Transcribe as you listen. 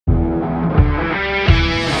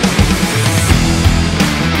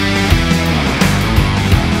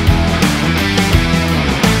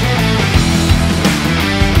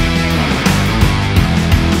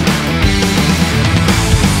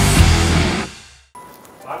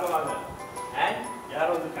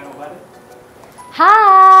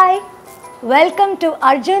Welcome to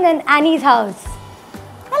Arjun and Annie's house.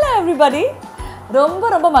 Hello everybody.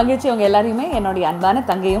 ரொம்ப மகிழ்ச்சி உங்க எல்லாரையுமே என்னோட அன்பான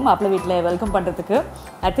தங்கையும் மாப்பிள்ளை வீட்ல வெல்கம் பண்றதுக்கு.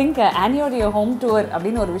 I think Annieயோட ஹோம் டூர்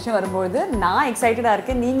அப்படின ஒரு விஷயம் வரும்போது நான் எக்ஸைட்டடா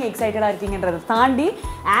இருக்கேன், நீங்க எக்ஸைட்டடா இருக்கீங்கன்றதை தாண்டி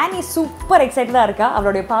Annie சூப்பர் எக்ஸைட்டடா இருக்கா.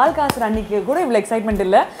 அவளுடைய பால் காசுற அன்னைக்கு கூட இவ்வளவு எக்ஸைட்மென்ட்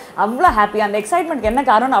இல்ல. அவ்வளவு ஹாப்பி. அந்த எக்ஸைட்மென்ட்க்கு என்ன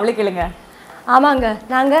காரணம்னு அவளே கேளுங்க. ஆமாங்க,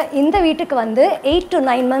 நாங்கள் இந்த வீட்டுக்கு வந்து 8 to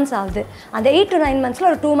 9 months ஆகுது. அந்த 8 to 9 monthsல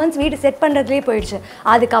ஒரு 2 months வீடு செட் பண்ணுறதுலேயே போயிடுச்சு.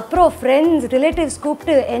 அதுக்கப்புறம் ஃப்ரெண்ட்ஸ் ரிலேட்டிவ்ஸ்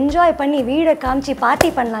கூப்பிட்டு என்ஜாய் பண்ணி வீடை காமிச்சு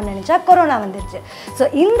பார்ட்டி பண்ணலான்னு நினச்சா கொரோனா வந்துடுச்சு. ஸோ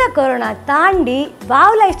இந்த கொரோனா தாண்டி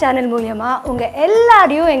வாவ் லைஃப் சேனல் மூலியமாக உங்கள்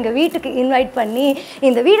எல்லாரையும் எங்கள் வீட்டுக்கு இன்வைட் பண்ணி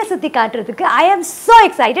இந்த வீடை சுற்றி காட்டுறதுக்கு I am so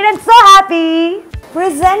excited and so happy.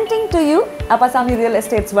 Presenting to you Appaswamy Real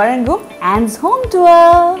Estates வழங்கும் Anne's Home Tour.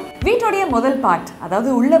 வீட்டோடைய முதல் பார்ட், அதாவது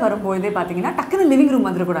உள்ளே வரும்பொழுதே பார்த்தீங்கன்னா டக்குன்னு லிவிங் ரூம்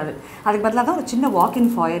வந்துடக்கூடாது. அதுக்கு பதிலாக தான் ஒரு சின்ன வாக்கின்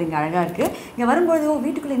ஃபாயர் இங்கே அழகாக இருக்குது. இங்கே வரும்பொழுது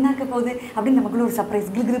வீட்டுக்குள்ளே என்ன இருக்க போகுது அப்படின்னு நமக்குள்ள ஒரு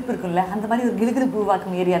சர்ப்ரைஸ் கிளுகிருப்பு இருக்குல்ல, அந்த மாதிரி ஒரு கிளுகிருப்பு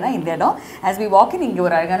உருவாக்கும் ஏரியா தான் இந்த இடம். ஆஸ் வி வாக்கின் இங்கே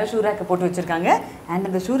ஒரு அழகான ஷூராக்கை போட்டு வச்சுருக்காங்க. அண்ட்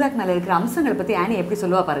அந்த ஷூராக் மேலே இருக்கிற அம்சங்களை பற்றி ஆனி எப்படி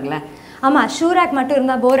சொல்லுவா பாருங்களேன். ஆமாம், ஷூராக் மட்டும்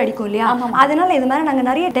இருந்தால் போர் அடிக்கும் இல்லையா? அதனால் இது மாதிரி நாங்கள்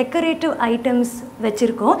நிறைய டெக்கரேட்டிவ் ஐட்டம்ஸ்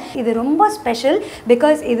வச்சுருக்கோம். இது ரொம்ப ஸ்பெஷல்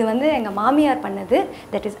பிகாஸ் இது வந்து எங்கள் மாமியார் பண்ணது,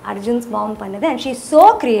 தட் இஸ் அர்ஜுன்ஸ் மாம் பண்ணது. And she so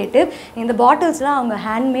creative. இந்த பாட்டில்ஸ்லாம் அவங்க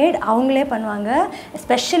ஹேண்ட்மேட், அவங்களே பண்ணுவாங்க.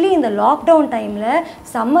 எஸ்பெஷலி இந்த லாக்டவுன் டைமில்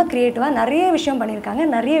செம்ம க்ரியேட்டிவாக நிறைய விஷயம் பண்ணியிருக்காங்க.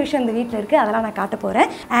 நிறைய விஷயம் இந்த வீட்டில் இருக்குது, அதெல்லாம் நான் காட்ட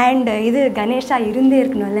போகிறேன். அண்ட் இது கணேஷா இருந்தே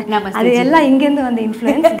இருக்கணும்ல, அது எல்லாம் இங்கேருந்து வந்து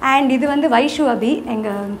இன்ஃப்ளூயன்ஸ். அண்ட் இது வந்து வைஷு அபி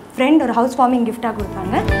எங்கள் ஃப்ரெண்ட் ஒரு ஹவுஸ் வார்மிங் கிஃப்டாக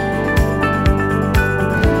கொடுத்தாங்க.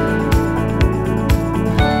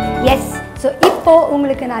 எஸ், ஸோ இப்போது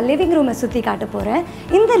உங்களுக்கு நான் லிவிங் ரூமை சுற்றி காட்ட போகிறேன்.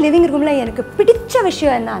 இந்த லிவிங் ரூமில் எனக்கு பிடிச்ச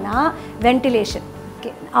விஷயம் என்னன்னா வென்டிலேஷன்.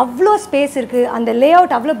 ஓகே, அவ்வளோ ஸ்பேஸ் இருக்குது, அந்த லே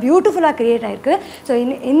அவுட் அவ்வளோ பியூட்டிஃபுல்லாக க்ரியேட் ஆகிருக்கு. ஸோ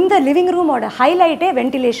இந்த லிவிங் ரூமோட ஹைலைட்டே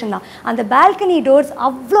வென்டிலேஷன் தான். அந்த பால்கனி டோர்ஸ்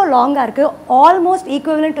அவ்வளோ லாங்காக இருக்குது, almost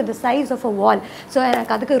equivalent to the size of a wall. So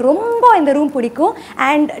எனக்கு அதுக்கு ரொம்ப இந்த ரூம் பிடிக்கும்.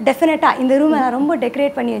 அண்ட் டெஃபினட்டாக இந்த ரூமை நான் ரொம்ப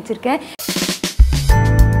டெக்கரேட் பண்ணி வச்சுருக்கேன்.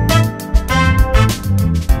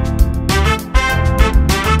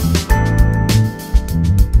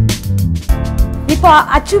 இப்போ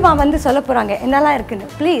அச்சுமா வந்து சொல்ல போகிறாங்க என்னெல்லாம் இருக்குன்னு.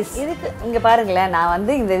 ப்ளீஸ் இதுக்கு இங்கே பாருங்களேன். நான்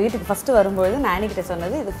வந்து இந்த வீட்டுக்கு ஃபஸ்ட்டு வரும்பொழுது நான் ஆனிக்கிட்ட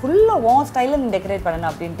சொன்னது இது ஃபுல்லாக ஓன் ஸ்டைலில் நீ டெக்கரேட் பண்ணணும்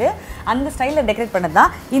அப்படின்ட்டு. அந்த ஸ்டைலில் டெக்கரேட் பண்ணது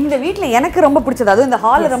தான் இந்த வீட்டில் எனக்கு ரொம்ப பிடிச்சது. அதுவும் இந்த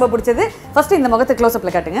ஹாலில் ரொம்ப பிடிச்சது. ஃபஸ்ட்டு இந்த முகத்தை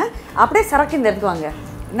க்ளோஸ்அப்பில் காட்டுங்க. அப்படியே சரக்கு இந்த இடத்துக்கு வாங்க.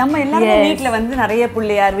 நம்ம எல்லாருமே வீட்டில் வந்து நிறைய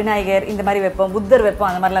பிள்ளையார், விநாயகர் இந்த மாதிரி வைப்போம், புத்தர் வைப்போம்,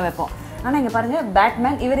 அந்த மாதிரிலாம் வைப்போம். ஆனால் இங்கே பாருங்கள்,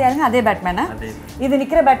 பேட்மேன். இவர் யாருங்க? அதே பேட்மேனா? இது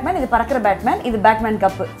நிற்கிற பேட்மேன், இது பறக்கிற பேட்மேன், இது பேட்மேன்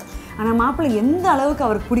கப்பு. ஆனால் மாப்பிள்ளை எந்த அளவுக்கு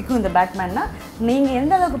அவருக்கு பிடிக்கும் இந்த பேட்மேன்னா, நீங்கள்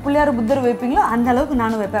எந்த அளவுக்கு பிள்ளையார் புத்தர் வைப்பீங்களோ அந்த அளவுக்கு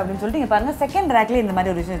நானும் வைப்பேன் அப்படின்னு சொல்லிட்டு இங்கே பாருங்கள், செகண்ட் ரேக்லேயே இந்த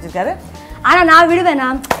மாதிரி ஒரு விஷயம் வச்சுருக்காரு. ஆனால் நான் விடுவேனா,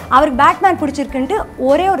 அவருக்கு பேட்மேன் பிடிச்சிருக்குன்ட்டு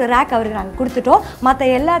ஒரே ஒரு ரேக் அவருக்கு நாங்கள் கொடுத்துட்டோம்.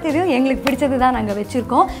 மற்ற எல்லாத்தையும் எங்களுக்கு பிடிச்சது தான் நாங்கள்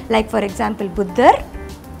வச்சுருக்கோம். லைக் ஃபார் எக்ஸாம்பிள் புத்தர்,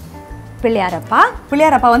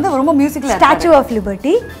 பிள்ளையாரப்பா வந்து ரொம்ப musical, statue of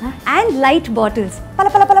liberty and light bottles பல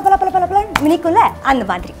பல பல பல பல பல பல மினிக்குள்ள அந்த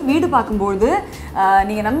மாதிரி. வீடு பார்க்கும்போது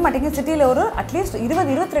நீங்கள் நம்ப மாட்டீங்க, சிட்டியில் ஒரு அட்லீஸ்ட்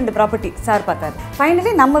 20-22 ப்ராப்பர்ட்டி சார் பார்த்தாரு.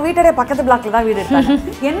 ஃபைனலி நம்ம வீட்டோட பக்கத்து பிளாக்ல தான் வீடு இருக்காங்க.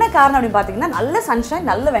 என்ன காரணம் அப்படின்னு பார்த்தீங்கன்னா, நல்ல சன்ஷைன்,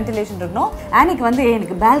 நல்ல வென்டிலேஷன் இருக்கணும். ஆனிக்கு வந்து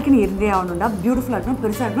எனக்கு பால்கனி இருந்தே ஆகணும்டா, பியூட்டிஃபுல்லாக இருக்கணும்,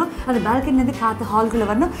 பெருசாக இருக்கணும், அந்த பால்கனிலேருந்து காற்று ஹால்குள்ளே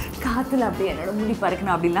வரணும், காற்றுல அப்படியே என்னோட முடி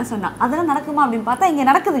பறக்கணும் அப்படின்லாம் சொன்னான். அதெல்லாம் நடக்குமா அப்படின்னு பார்த்தா இங்கே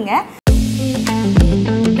நடக்குதுங்க.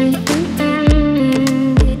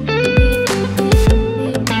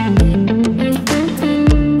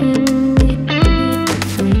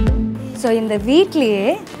 ஸோ இந்த வீட்லேயே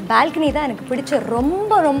பால்கனி தான் எனக்கு பிடிச்ச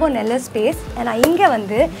ரொம்ப ரொம்ப நல்ல ஸ்பேஸ். ஏன்னா இங்கே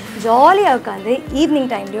வந்து ஜாலியாக உட்காந்து ஈவினிங்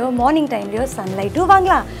டைம்லையோ மார்னிங் டைம்லையோ சன்லைட்டும்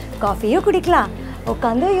வாங்கலாம், காஃபியும் குடிக்கலாம்,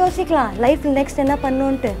 உட்காந்து யோசிக்கலாம் லைஃப்பில் நெக்ஸ்ட் என்ன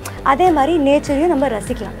பண்ணணுன்ட்டு. அதே மாதிரி நேச்சரையும் நம்ம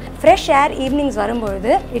ரசிக்கலாம். ஃப்ரெஷ் ஏர் ஈவினிங்ஸ்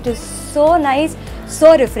வரும்பொழுது it is so nice,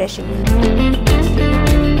 so refreshing.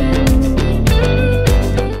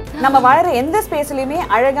 நம்ம வாழற எந்த ஸ்பேஸ்லையுமே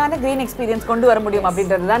அழகான கிரீன் எக்ஸ்பீரியன்ஸ் கொண்டு வர முடியும்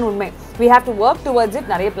அப்படின்றது தான் உண்மை. we have to work towards it.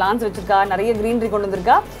 நிறைய பிளான்ஸ் வச்சிருக்கா, நிறைய greenery கொண்டு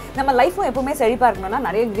வந்திருக்கா. நம்ம லைஃப்பும் எப்பவுமே செழிப்பாக இருக்கணும்னா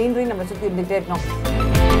நிறைய greenery நம்ம சுற்றி இருந்துகிட்டே இருக்கணும்.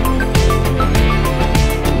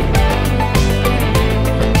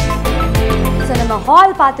 ஸோ நம்ம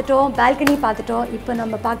ஹால் பார்த்துட்டோம், பால்கனி பார்த்துட்டோம். இப்போ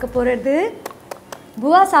நம்ம பார்க்க போகிறது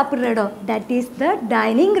புவா சாப்பிட்ற இடம், that is the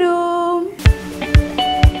dining room.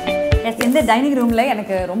 இந்த டைனிங் ரூமில்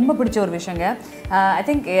எனக்கு ரொம்ப பிடிச்ச ஒரு விஷயங்க, ஐ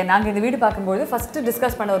திங்க் நாங்கள் இந்த வீடு பார்க்கும்போது ஃபஸ்ட்டு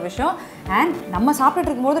டிஸ்கஸ் பண்ண ஒரு விஷயம். அண்ட் நம்ம சாப்பிட்டுட்டு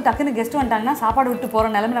இருக்கும்போது டக்குன்னு கெஸ்ட் வந்துட்டாங்கன்னா சாப்பாடு விட்டு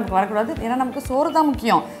போகிற நிலைமை நமக்கு வரக்கூடாது. ஏன்னா நமக்கு சோறு தான்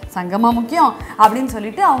முக்கியம். சங்கமா முக்கியம் அப்படின்னு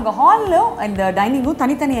சொல்லிட்டு அவங்க ஹால்லும் இந்த டைனிங்கும்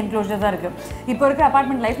தனித்தனி என்க்ளோஷர் தான் இருக்குது. இப்போ இருக்கிற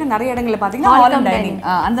அப்பார்ட்மெண்ட் லைஃப்ல நிறைய இடங்களில் பார்த்தீங்கன்னா ஹால் அண்ட் டைனிங்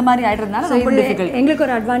அந்த மாதிரி ஆகிடுறதுனால ரொம்ப டிஃபிகல்ட். எங்களுக்கு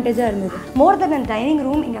ஒரு அட்வான்டேஜாக இருந்தது. மோர் தென் அண்ட் டைனிங்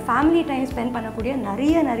ரூம் இங்கே ஃபேமிலி டைம் ஸ்பெண்ட் பண்ணக்கூடிய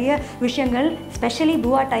நிறைய விஷயங்கள், ஸ்பெஷலி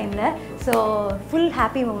புவா டைமில். ஸோ ஃபுல்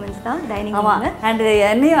ஹாப்பி மூமெண்ட்ஸ் தான் டைனிங் ரூம். அண்ட்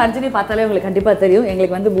என்னையும் அர்ஜுனையும் பார்த்தாலே உங்களுக்கு கண்டிப்பாக தெரியும்,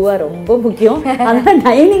 எங்களுக்கு வந்து புவா ரொம்ப முக்கியம். அதனால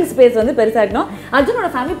டைனிங் ஸ்பேஸ் வந்து பெருசாக இருக்கணும்.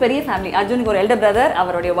 அர்ஜுனோட ஃபேமிலி பெரிய ஃபேமிலி. அர்ஜுனுக்கு ஒரு எல்டர் பிரதர்,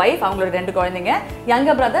 அவருடைய ஒய்ஃப், அவங்களோட 2 குழந்தைங்க,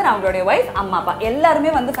 யங்கர் பிரதர், அவங்களுடைய ஒய்ஃப், அம்மா அப்பா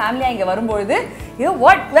எல்லாருமே வந்து ஃபேமிலியாக இங்கே வரும்பொழுது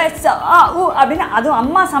அப்படின்னு அதுவும்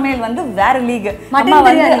அம்மா சமையல் வந்து வேற லீக்.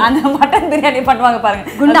 அந்த மட்டன் பிரியாணி பண்ணுவாங்க பாருங்க,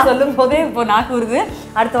 சொல்லும் போதே இப்போ நாக்கு வருது.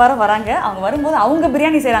 அடுத்த வாரம் வராங்க, அவங்க வரும்போது அவங்க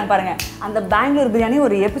பிரியாணி செய்யறாங்க பாருங்க. அந்த பெங்களூர் பிரியாணி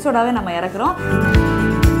ஒரு எபிசோடாவே நம்ம இறக்குறோம்.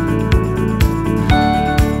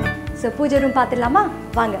 ஸோ பூஜை ரூம் பார்த்துடலாமா?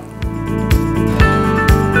 வாங்க.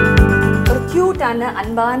 ஒரு க்யூட்டான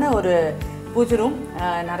அன்பான ஒரு பூஜை ரூம்,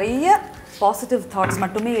 நிறைய பாசிட்டிவ் தாட்ஸ்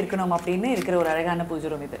மட்டுமே இருக்கணும் அப்படின்னு இருக்கிற ஒரு அழகான பூஜை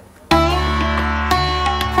ரூம் இது.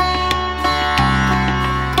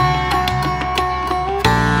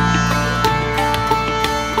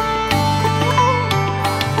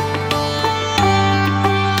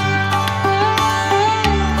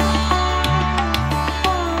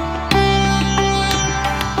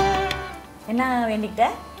 என்ன வேண்டிக்கிட்ட?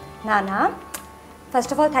 நானா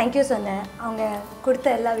ஃபர்ஸ்ட் ஆஃப் ஆல் தேங்க்யூ சொன்னேன் அவங்க கொடுத்த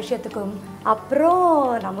எல்லா விஷயத்துக்கும். அப்புறம்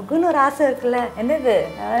நமக்குன்னு ஒரு ஆசை இருக்குல்ல. என்னது?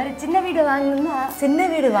 சின்ன வீடு வாங்கணும்னா. சின்ன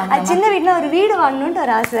வீடு வாங்க, சின்ன வீடுனா ஒரு வீடு வாங்கணுன்ட்டு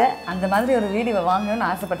ஒரு ஆசை. அந்த மாதிரி ஒரு வீடு வாங்கணும்னு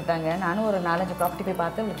ஆசைப்பட்டுட்டாங்க. நானும் ஒரு 4-5 ப்ராப்பர்ட்டி போய்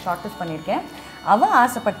பார்த்து உங்களுக்கு ஷார்ட் லிஸ்ட் பண்ணியிருக்கேன். அவன்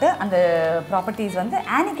ஆசைப்பட்டு அந்த ப்ராப்பர்ட்டிஸ் வந்து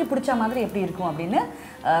ஆனிக்கு பிடிச்ச மாதிரி எப்படி இருக்கும் அப்படின்னு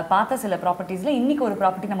பார்த்த சில ப்ராப்பர்ட்டிஸில் இன்றைக்கி ஒரு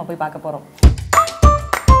ப்ராப்பர்ட்டி நம்ம போய் பார்க்க போகிறோம்.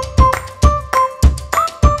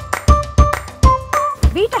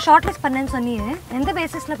 வீட்டை ஷார்ட் லிஸ்ட் பண்ணேன்னு சொன்னீங்க, எந்த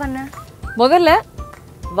பேசிஸில் பண்ண? முதல்ல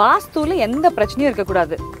வாஸ்துல எந்த பிரச்சனையும்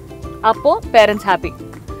இருக்கக்கூடாது, அப்போ பேரண்ட்ஸ் ஹாப்பி.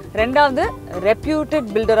 ரெண்டாவது ரெப்யூட்டட்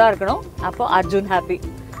பில்டராக இருக்கணும், அப்போ அர்ஜுன் ஹாப்பி.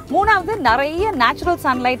 மூணாவது நிறைய நேச்சுரல்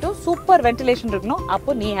சன்லைட்டும் சூப்பர் வென்டிலேஷன் இருக்கணும்,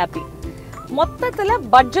 அப்போ நீ ஹாப்பி. மொத்தத்தில்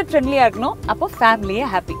பட்ஜெட் ஃப்ரெண்ட்லியாக இருக்கணும், அப்போ ஃபேமிலியே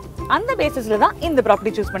ஹாப்பி. அந்த பேசிஸில் தான் இந்த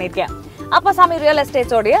ப்ராப்பர்ட்டி சூஸ் பண்ணியிருக்கேன். Appasamy real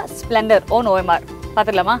எஸ்டேட்ஸோடைய Splendor own OMR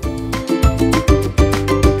பார்த்துடலாமா?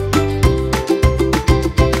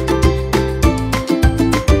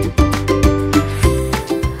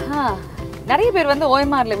 நிறைய பேர் வந்து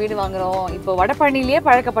OMRல வீடு வாங்குறோம், இப்போ வடபழனிலேயே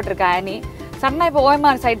பழக்கப்பட்டிருக்க ஆனி சடனாக இப்போ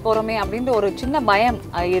OMR சைட் போகிறோமே அப்படின்ற ஒரு சின்ன பயம்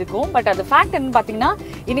இருக்கும். பட் அது ஃபேக்ட் என்னன்னு பார்த்தீங்கன்னா,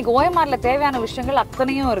 இன்னைக்கு OMRல தேவையான விஷயங்கள்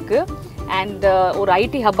அத்தனையும் இருக்குது. அண்ட் ஒரு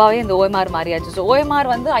ஐடி ஹப்பாகவே இந்த OMR மாறியாச்சு. ஸோ OMR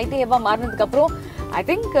வந்து ID ஹப்பாக மாறினதுக்கப்புறம் I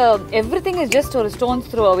think everything is just ஒரு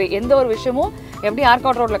ஸ்டோன்ஸ் த்ரூ அவே. எந்த ஒரு விஷயமும் எப்படி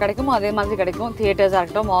ஆர்காட் ரோட்டில் கிடைக்குமோ அதே மாதிரி கிடைக்கும். தியேட்டர்ஸாக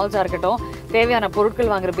இருக்கட்டும், மால்ஸாக இருக்கட்டும், தேவையான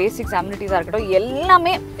பொருட்கள் வாங்குற பேசிக்ஸ் அம்யூனிட்டிஸாக இருக்கட்டும்,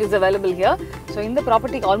 எல்லாமே இஸ் அவைலபிள் ஹியர். ஸோ இந்த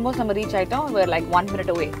ப்ராப்பர்ட்டிக்கு ஆல்மோஸ்ட் நம்ம ரீச் ஆகிட்டோம். வேர் like 1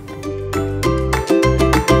 minute away.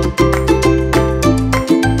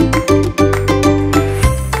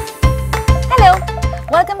 Hello,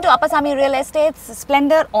 welcome to Appaswamy Real Estate's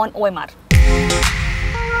Splendor on OMR.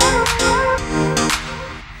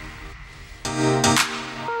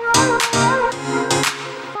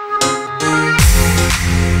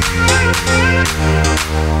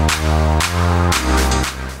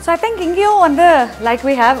 So I think இங்கேயும் வந்து லைக்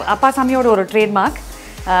வி ஹேவ் அப்பாசாமியோட ஒரு ட்ரேட்மார்க்.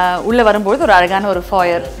 உள்ளே வரும்போது ஒரு அழகான ஒரு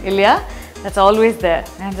ஃபாயர் இல்லையா? That's always there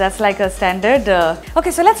and that's like a standard.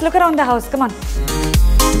 Okay, so let's look around the house. Come on.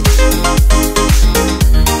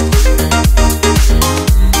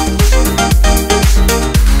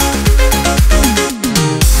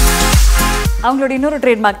 அவங்களோட இன்னொரு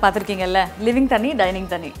ட்ரேட்மார்க் பார்த்துருக்கீங்கல்ல, லிவிங் தனி டைனிங்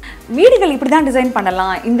தனி. வீடுகள் இப்படி தான் டிசைன்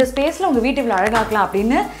பண்ணலாம், இந்த ஸ்பேஸில் உங்கள் வீட்டை இவ்வளோ அழகாக்கலாம்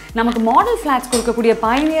அப்படின்னு நமக்கு மாடல் ஃப்ளாட்ஸ் கொடுக்கக்கூடிய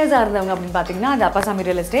பயனியர்ஸாக இருந்தவங்க அப்படின்னு பார்த்தீங்கன்னா அது அப்பாசாமி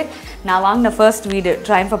ரியல் எஸ்டேட். நான் வாங்கின ஃபர்ஸ்ட் வீடு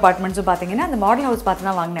ட்ரைம்ஃப் அப்பார்ட்மெண்ட்ஸும் பார்த்தீங்கன்னா அந்த மாடல் ஹவுஸ் பார்த்து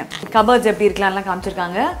தான் வாங்கினேன். கபர்ட்ஸ் எப்படி இருக்கலாம்லாம்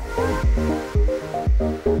காமிச்சிருக்காங்க.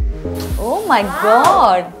 Oh my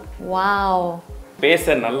God, wow.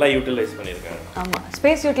 ஸ்பேஸை நல்லா யூட்டிலைஸ் பண்ணியிருக்காங்க. ஆமாம்,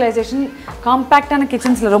 ஸ்பேஸ் யூட்டிலைசேஷன் காம்பேக்டான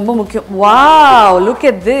கிச்சன்ஸில் ரொம்ப முக்கியம். Wow, look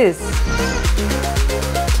at this.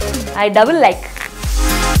 I double like.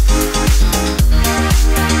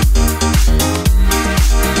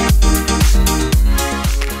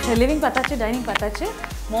 So living பார்த்தாச்சு, dining பார்த்தாச்சு.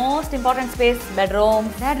 Most important space, bedroom.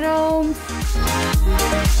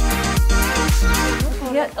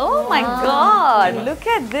 Yeah. Oh my God, look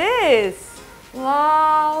at this.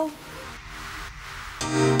 Wow.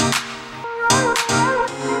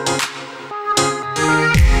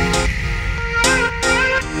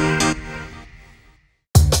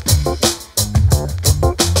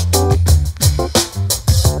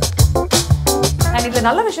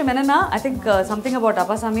 நல்ல விஷயம் என்னன்னா, I think something about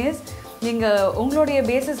Appasamy is நீங்கள் உங்களுடைய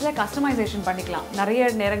பேசிஸில் கஸ்டமைசேஷன் பண்ணிக்கலாம். நிறைய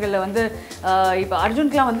நேரங்களில் வந்து இப்போ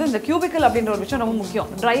அர்ஜுனுக்குலாம் வந்து இந்த கியூபிக்கல் அப்படின்ற ஒரு விஷயம் ரொம்ப முக்கியம்,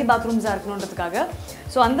 ட்ரை பாத்ரூம்ஸாக இருக்கணுன்றதுக்காக.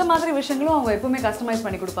 ஸோ அந்த மாதிரி விஷயங்களும் அவங்க எப்பவுமே கஸ்டமைஸ்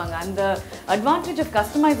பண்ணி கொடுப்பாங்க. அந்த advantage of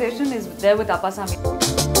customisation is there with Appasamy.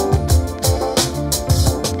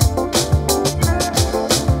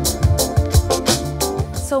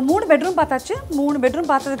 So 3 bedroom பார்த்தாச்சு. 3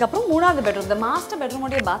 பெட்ரூம் பார்த்ததுக்கப்புறம் 3வது பெட்ரூம், இந்த மாஸ்டர்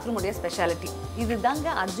பெட்ரூமோடைய பாத்ரூமோடைய ஸ்பெஷாலிட்டி. இது தாங்க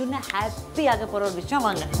அர்ஜுனை ஹாப்பியாக போகிற ஒரு விஷயம்.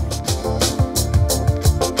 வாங்க.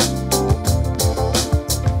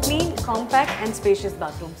 Clean, compact and spacious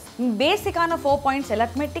bathrooms. பேசிக்கான 4 பாயிண்ட்ஸ்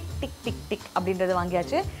எல்லாத்துக்குமே டிக் டிக் டிக் டிக் அப்படின்றது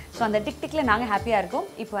வாங்கியாச்சு. ஸோ அந்த டிக் டிக்கில் நாங்கள் ஹாப்பியாக இருக்கோம்.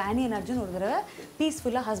 இப்போ ஆனி அண்ட் அர்ஜுன் ஒரு தடவை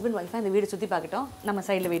பீஸ்ஃபுல்லாக ஹஸ்பண்ட் ஒய்ஃபாக இந்த வீடு சுற்றி பார்க்கட்டும். நம்ம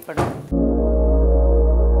சைடில் வெயிட் பண்ணுவோம்.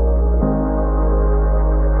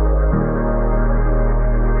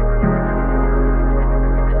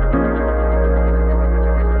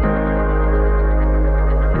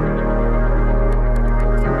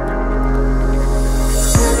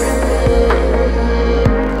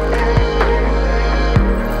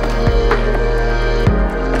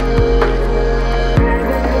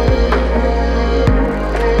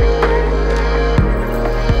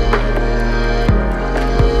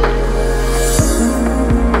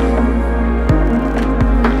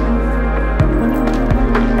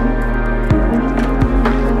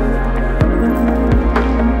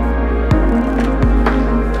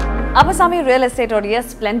 Appaswamy Real Estate உடைய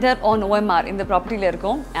Splendor on OMR இந்த ப்ராப்பர்ட்டியில்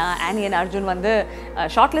இருக்கும். ஆனி அண்ட் அர்ஜுன் வந்து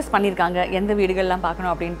ஷார்ட் லிஸ்ட் பண்ணியிருக்காங்க எந்த வீடுகள்லாம்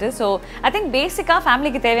பார்க்கணும் அப்படின்ட்டு. ஸோ ஐ திங்க் பேசிக்காக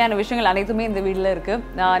ஃபேமிலிக்கு தேவையான விஷயங்கள் அனைத்துமே இந்த வீட்டில் இருக்குது.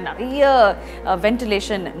 நிறைய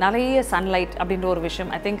வென்டிலேஷன், நிறைய சன்லைட் அப்படின்ற ஒரு விஷயம்.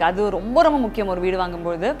 ஐ திங்க் அது ரொம்ப ரொம்ப முக்கியம் ஒரு வீடு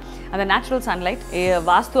வாங்கும்போது. அந்த நேச்சுரல் சன்லைட்,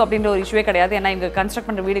 வாஸ்து அப்படின்ற ஒரு இஷ்யூவே கிடையாது. ஏன்னா இங்கே கன்ஸ்ட்ரக்ட்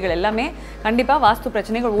பண்ணுற வீடுகள் எல்லாமே கண்டிப்பாக வாஸ்து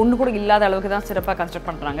பிரச்சனைகள் ஒன்று கூட இல்லாத அளவுக்கு தான் சிறப்பாக கன்ஸ்ட்ரக்ட்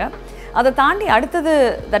பண்ணுறாங்க. அதை தாண்டி அடுத்தது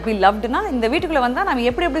தட் வி லவ்டுனா, இந்த வீட்டுக்குள்ளே வந்தால் நம்ம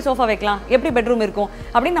எப்படி சோஃபா வைக்கலாம், எப்படி பெட்ரூம் இருக்கும்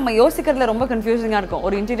அப்படின்னு நம்ம யோசிக்கிறதுல ரொம்ப கன்ஃபியூசிங்காக இருக்கும்.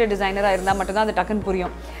 ஒரு இன்டீரியர் டிசைனராக இருந்தால் மட்டும்தான் அது டக்குன்னு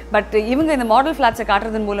புரியும். பட் இவங்க இந்த மாடல் ஃப்ளாட்ஸை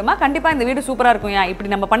காட்டுறதன் மூலமாக கண்டிப்பாக இந்த வீடு சூப்பராக இருக்கும், ஏன் இப்படி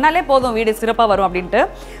நம்ம பண்ணாலே போதும் வீடு சிறப்பாக வரும் அப்படின்ட்டு.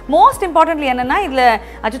 மோஸ்ட் இம்பார்ட்டன்ட்லி என்னென்னா, இதில்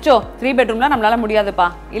அச்சோ 3 பெட்ரூம்லாம் நம்மளால் முடியாதுப்பா,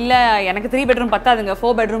 இல்லை எனக்கு 3 பெட்ரூம் பத்தாதுங்க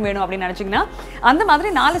 4 பெட்ரூம் வேணும் அப்படின்னு நினச்சிங்கன்னா அந்த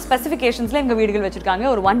மாதிரி 4 ஸ்பெசிஃபிகேஷன்ஸில் எங்கள் வீடுகள் வச்சுருக்காங்க.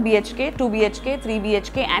 ஒரு 1 BHK, 2 BHK, 3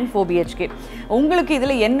 BHK and 4 BHK. உங்களுக்கு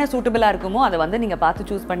இதில் என்ன சூட்டபிளாக இருக்குமோ அதை வந்து நீங்கள் பார்த்து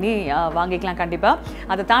சூஸ் பண்ணி வாங்கிக்கலாம் கண்டிப்பாக.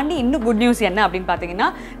 அதை தாண்டி இன்னும் குட் நியூஸ் என்ன அப்படின்னு பார்த்தீங்கன்னா,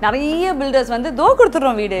 நிறைய பில்டர்ஸ் வந்து தோ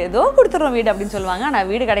கொடுத்துட்றோம் வீடு அப்படின்னு சொல்லுவாங்க. ஆனால்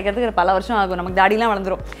வீடு கிடைக்கிறதுக்கு பல வருஷம் ஆகும், நமக்கு தாடிலாம்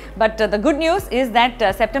வளர்ந்துடும். But the good news is that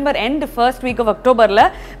September end first week of அக்டோபரில்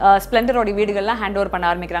ஸ்ப்ளெண்டரோட வீடுகள்லாம் ஹேண்ட் ஓவர் பண்ண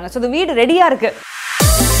ஆரம்பிக்கிறாங்க. ஸோ இந்த வீடு ரெடியாக இருக்குது.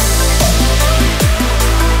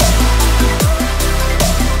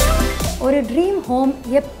 ஒரு ட்ரீம் ஹோம்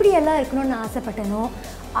எப்படியெல்லாம் இருக்கணும்னு ஆசைப்பட்டனோ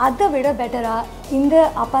அதை விட பெட்டராக இந்த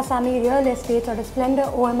Appasamy real எஸ்டேட்டோட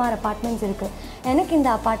Splendor OMR apartments இருக்குது. எனக்கு இந்த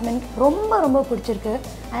அப்பார்ட்மெண்ட் ரொம்ப ரொம்ப பிடிச்சிருக்கு.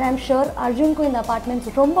 அண்ட் ஐம் ஷுர் அர்ஜுனுக்கும் இந்த அப்பார்ட்மெண்ட்ஸ்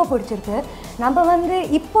ரொம்ப பிடிச்சிருக்கு. நம்ம வந்து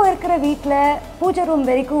இப்போ இருக்கிற வீட்டில் பூஜை ரூம்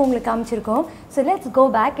வரைக்கும் உங்களுக்கு காமிச்சிருக்கோம். So let's go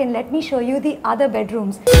back and let me show you the other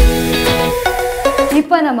bedrooms.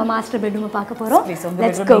 இப்போ நம்ம மாஸ்டர் பெட்ரூமை பார்க்க போகிறோம்.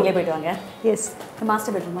 Let's go. போயிட்டு வாங்க. S,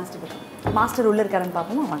 master bedroom. மாஸ்டர் உள்ளே இருக்காருன்னு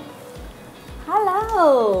பார்ப்போமா? வாங்க. ஹலோ.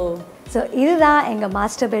 ஸோ இதுதான் எங்கள்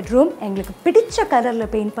மாஸ்டர் பெட்ரூம். எங்களுக்கு பிடிச்ச கலரில்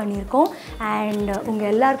பெயிண்ட் பண்ணியிருக்கோம். அண்ட் உங்கள்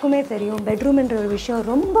எல்லாருக்குமே தெரியும், பெட்ரூம்ன்ற ஒரு விஷயம்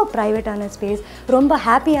ரொம்ப ப்ரைவேட்டான ஸ்பேஸ், ரொம்ப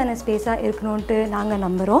ஹாப்பியான ஸ்பேஸாக இருக்கணுன்ட்டு நாங்கள்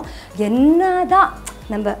நம்புகிறோம். என்ன தான்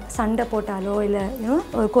நம்ம சண்டை போட்டாலோ இல்லை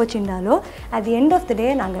ஒரு கோச்சிண்டாலோ at the end of the டே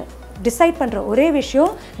நாங்கள் டிசைட் பண்ணுற ஒரே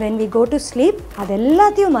விஷயம், when we go to sleep அது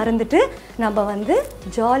எல்லாத்தையும் மறந்துட்டு நம்ம வந்து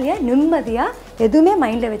ஜாலியாக நிம்மதியாக எதுவுமே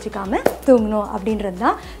மைண்டில் வச்சுக்காமல் தூங்கணும் அப்படின்றது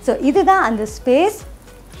தான். ஸோ இதுதான் அந்த ஸ்பேஸ்.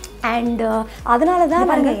 அண்ட் அதனால தான்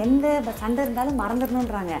நாங்கள் எந்த சண்டை இருந்தாலும்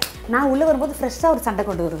மறந்துடணுன்றாங்க. நான் உள்ளே வரும்போது ஃப்ரெஷ்ஷாக ஒரு சண்டை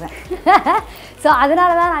கொண்டு வருவேன். ஸோ அதனால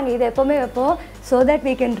தான் நாங்கள் இதை எப்போவுமே வைப்போம். So that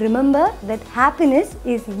we can remember that happiness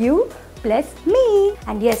is you plus me.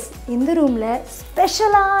 And S, இந்த ரூமில்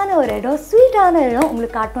ஸ்பெஷலான ஒரு இடம், ஸ்வீட்டான இடம்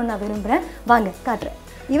உங்களுக்கு காட்டணும்னு நான் விரும்புகிறேன். வாங்க காட்டுறேன்.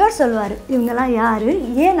 இவர் சொல்லுவார் இவங்கெல்லாம் யார்,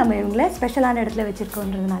 ஏன் நம்ம இவங்கள ஸ்பெஷலான இடத்துல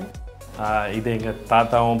வச்சுருக்கோன்றதுனால. இது எங்கள்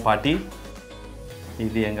தாத்தாவும் பாட்டி,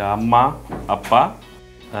 இது எங்கள் அம்மா அப்பா,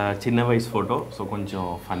 சின்ன வயசு ஃபோட்டோ. ஸோ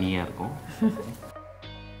கொஞ்சம் ஃபன்னியாக இருக்கும்.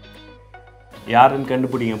 யாருன்னு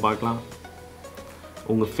கண்டுபிடிங்க பார்க்கலாம்.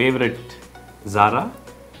 உங்கள் ஃபேவரட் ஜாரா?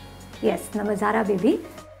 எஸ், நம்ம ஜாரா பேபி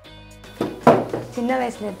சின்ன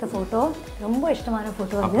வயசில் எடுத்த ஃபோட்டோ, ரொம்ப இஷ்டமான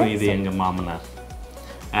ஃபோட்டோ. அப்புறம் இது எங்கள் மாமனார்,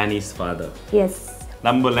 ஆனிஸ் ஃபாதர். எஸ்,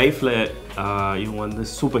 நம்ம லைஃப்பில் இவங்க வந்து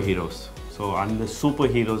சூப்பர் ஹீரோஸ். ஸோ அந்த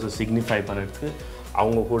சூப்பர் ஹீரோஸை சிக்னிஃபை பண்ணுறதுக்கு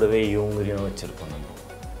அவங்க கூடவே இவங்களையும் வச்சுருக்கோம் நம்ம.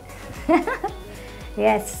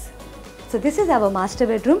 Yes. So this is our master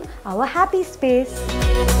bedroom, our happy space.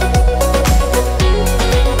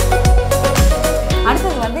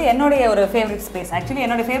 அடுத்தது வந்து என்னுடைய ஒரு ஃபேவரட் ஸ்பேஸ். ஆக்சுவலி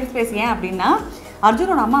என்னோட ஃபேவரட் ஸ்பேஸ் ஏன் அப்படின்னா,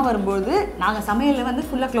 அர்ஜுனோட அம்மா வரும்போது நாங்கள் சமையலில் வந்து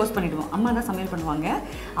ஃபுல்லாக க்ளோஸ் பண்ணிவிடுவோம். அம்மா தான் சமையல் பண்ணுவாங்க.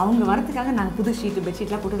 அவங்க வரதுக்காக நாங்கள் புது ஷீட்டு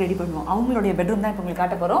பெட்ஷீட்லாம் போட்டு ரெடி பண்ணுவோம். அவங்களுடைய பெட்ரூம் தான் இப்போ உங்களுக்கு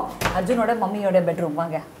காட்ட போகிறோம். அர்ஜுனோட மம்மியோட பெட்ரூம்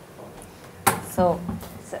வாங்க. So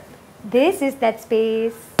this is that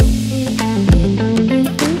space.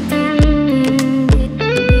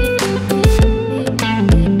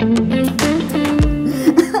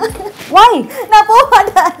 Why? நான் போக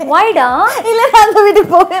மாட்டேன். Why-டா? இல்லை, நான் அந்த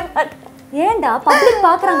வீட்டுக்கு போகவே மாட்டேன். ஏன்டா பப்ளிக்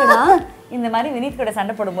பார்க்குறாங்கடா. இந்த மாதிரி வினீத் கூட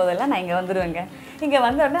சண்டை போடும் போதெல்லாம் நான் இங்கே வந்துடுவேங்க. இங்கே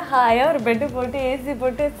வந்த உடனே ஹாயாக ஒரு பெட்டு போட்டு ஏசி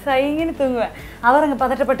போட்டு சைன்னு தூங்குவேன். அவர் அங்கே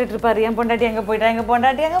பதட்டப்பட்டுட்டு இருப்பாரு, என் பொண்டாட்டி அங்கே போயிட்டா, எங்கள்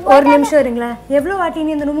பொண்டாட்டி அங்கே ஒரு நிமிஷம் இருங்களா. எவ்வளோ வாட்டி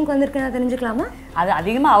நீ இந்த ரூமுக்கு வந்திருக்கேன் நான் தெரிஞ்சுக்கலாமா? அது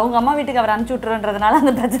அதிகமாக அவங்க அம்மா வீட்டுக்கு அவர் அனுப்பிச்சி விட்ருன்றதுனால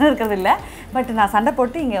அந்த பிரச்சனை இருக்கிறது இல்லை. பட் நான் சண்டை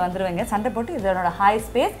போட்டு இங்கே வந்துடுவேங்க. சண்டை போட்டு இதோட ஹாய்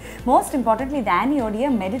ஸ்பேஸ். மோஸ்ட் இம்பார்ட்டன்ட்லி இது ஆனியோடைய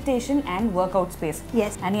meditation and work out space.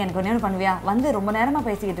 S. ஆனி எனக்கு கொஞ்சம் பண்ணுவியா? வந்து ரொம்ப நேரமாக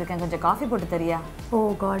பேசிக்கிட்டு இருக்கேன், கொஞ்சம் காஃபி போட்டு தரியா? ஓ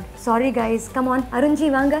God, sorry guys. Come on அருஞ்சி,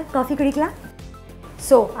 வாங்க காஃபி குடிக்கலாம்.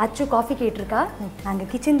 ஸோ அச்சு காஃபி கேட்டிருக்கா. நாங்கள்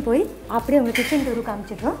கிச்சன் போய் அப்படியே உங்கள் கிச்சன் டூரு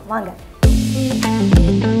காமிச்சிடுறோம், வாங்க.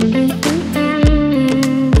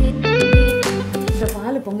 இந்த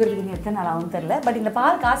பால் பொங்குறதுக்கு நீ எத்தனை நாள் ஆகும் தெரில. பட் இந்த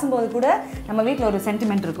பால் காசும்போது கூட நம்ம வீட்டில் ஒரு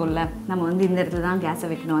சென்டிமெண்ட் இருக்கும்ல, நம்ம வந்து இந்த இடத்துல தான் கேஸை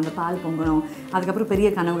வைக்கணும், அந்த பால் பொங்கணும், அதுக்கப்புறம் பெரிய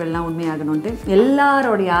கனவுகள்லாம் உண்மையாகணும்ன்ட்டு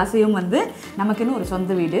எல்லாரோடைய ஆசையும் வந்து நமக்குன்னு ஒரு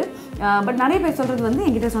சொந்த வீடு. பட் நிறைய பேர் சொல்கிறது வந்து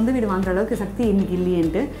என்கிட்ட சொந்த வீடு வாங்குற அளவுக்கு சக்தி இன்னைக்கு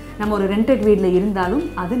இல்லையேன்ட்டு. நம்ம ஒரு ரெண்டட் வீட்டில் இருந்தாலும்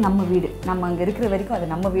அது நம்ம வீடு, நம்ம அங்கே இருக்கிற வரைக்கும் அது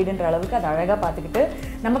நம்ம வீடுன்ற அளவுக்கு அதை அழகாக பார்த்துக்கிட்டு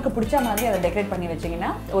நமக்கு பிடிச்ச மாதிரி அதை டெக்கரேட் பண்ணி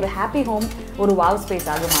வச்சிங்கன்னா ஒரு ஹாப்பி ஹோம், ஒரு வாவ் ஸ்பேஸ்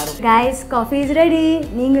ஆக மாறும். கைஸ், காஃபி இஸ் ரெடி,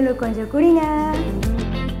 நீங்களும் கொஞ்சம் குடிங்க.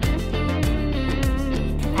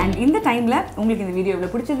 அண்ட் இந்த டைமில் உங்களுக்கு இந்த வீடியோ எவ்வளோ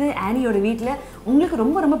பிடிச்சது, ஆனியோட வீட்டில் உங்களுக்கு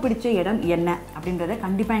ரொம்ப ரொம்ப பிடிச்ச இடம் என்ன அப்படின்றத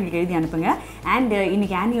கண்டிப்பாக எங்களுக்கு எழுதி அனுப்புங்க. அண்ட்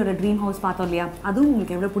இன்றைக்கி ஆனியோட ட்ரீம் ஹவுஸ் பார்த்தோம் இல்லையா, அதுவும்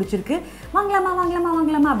உங்களுக்கு எவ்வளோ பிடிச்சிருக்கு, வாங்கலாமா வாங்கலாமா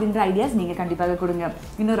வாங்கலாமா அப்படின்ற ஐடியாஸ் நீங்கள் கண்டிப்பாக கொடுங்க.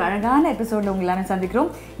 இன்னொரு அழகான எபிசோடில் உங்களான சந்திக்கிறோம்.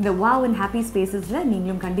 இந்த வாவ் அண்ட் ஹாப்பி ஸ்பேசஸில்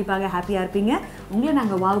நீங்களும் கண்டிப்பாக ஹாப்பியாக இருப்பீங்க. உங்களை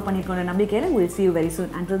நாங்கள் வாவ் பண்ணிக்கொண்ட நம்பிக்கையில் we'll see you very soon.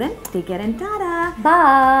 Until then, take care and tada!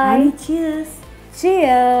 Bye! And cheers!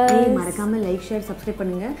 Cheers! மறக்காம லைக் ஷேர் சப்ஸ்கிரைப்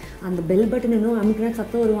பண்ணுங்க. அந்த பெல் பட்டன் இன்னும் அமுக்கினா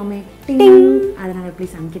சத்தம் வருவாமே, Ting! அதனால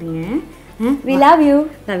please அமுக்கிறீங்க. We love you.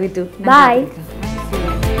 Love you too. Bye.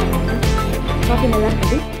 Coffee நல்லா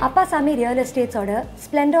இருக்குது. Appasamy real எஸ்டேட்ஸோட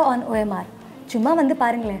Splendor on OMR சும்மா வந்து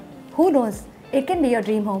பாருங்களேன். Who knows? It can be your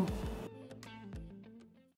dream home.